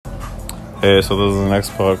Hey, so this is the next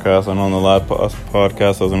podcast. I know on the last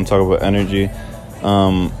podcast I was going to talk about energy.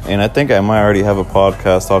 And I think I might already have a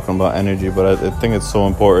podcast talking about energy, but I think it's so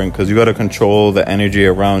important because you got to control the energy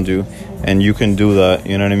around you. And you can do that,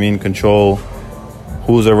 you know what I mean? Control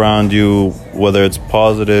who's around you, whether it's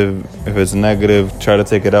positive, if it's negative, try to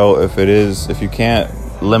take it out. If you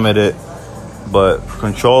can't, limit it. But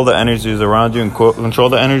control the energies around you and control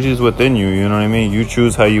the energies within you, you know what I mean? You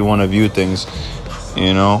choose how you want to view things,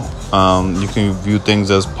 you know? You can view things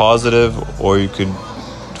as positive, or you could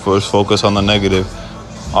first focus on the negative.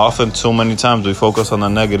 Often, so many times, we focus on the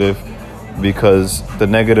negative because the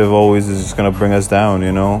negative always is just going to bring us down,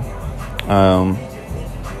 you know?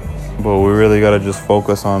 But we really got to just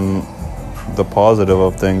focus on the positive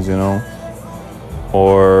of things, you know?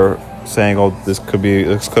 Or saying, oh, this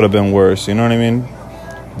could have been worse, you know what I mean?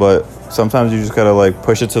 But sometimes you just got to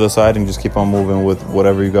push it to the side and just keep on moving with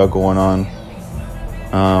whatever you got going on.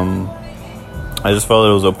 I just felt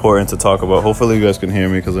it was important to talk about. Hopefully you guys can hear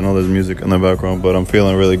me because I know there's music in the background, but I'm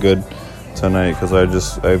feeling really good tonight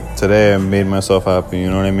because today I made myself happy, you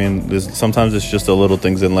know what I mean? Sometimes it's just the little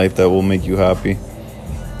things in life that will make you happy.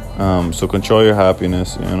 So control your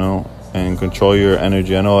happiness, you know, and control your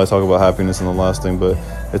energy. I know I talk about happiness in the last thing, but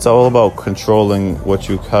it's all about controlling what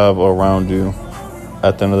you have around you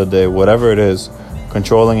at the end of the day, whatever it is,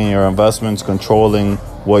 controlling in your investments, controlling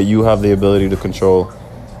what you have the ability to control.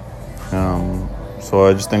 So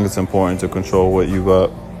I just think it's important to control what you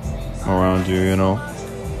got around you, you know,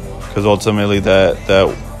 because ultimately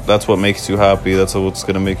that's what makes you happy. That's what's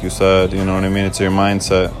going to make you sad. You know what I mean? It's your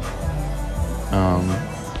mindset.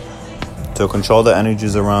 So control the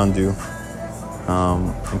energies around you,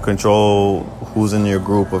 and control who's in your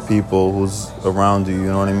group of people, who's around you. You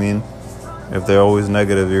know what I mean? If they're always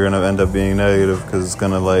negative, you're going to end up being negative because it's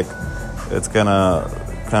going to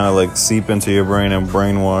kind of seep into your brain and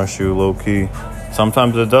brainwash you low key.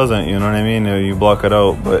 Sometimes it doesn't, you know what I mean? You block it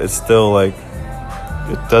out, but it's still it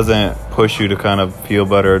doesn't push you to kind of feel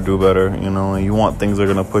better or do better, you know? You want things that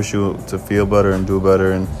are going to push you to feel better and do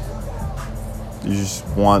better, and you just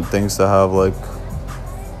want things to have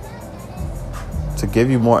to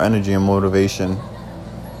give you more energy and motivation,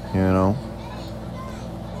 you know?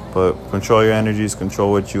 But control your energies,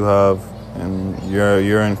 control what you have, and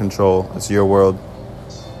you're in control. It's your world.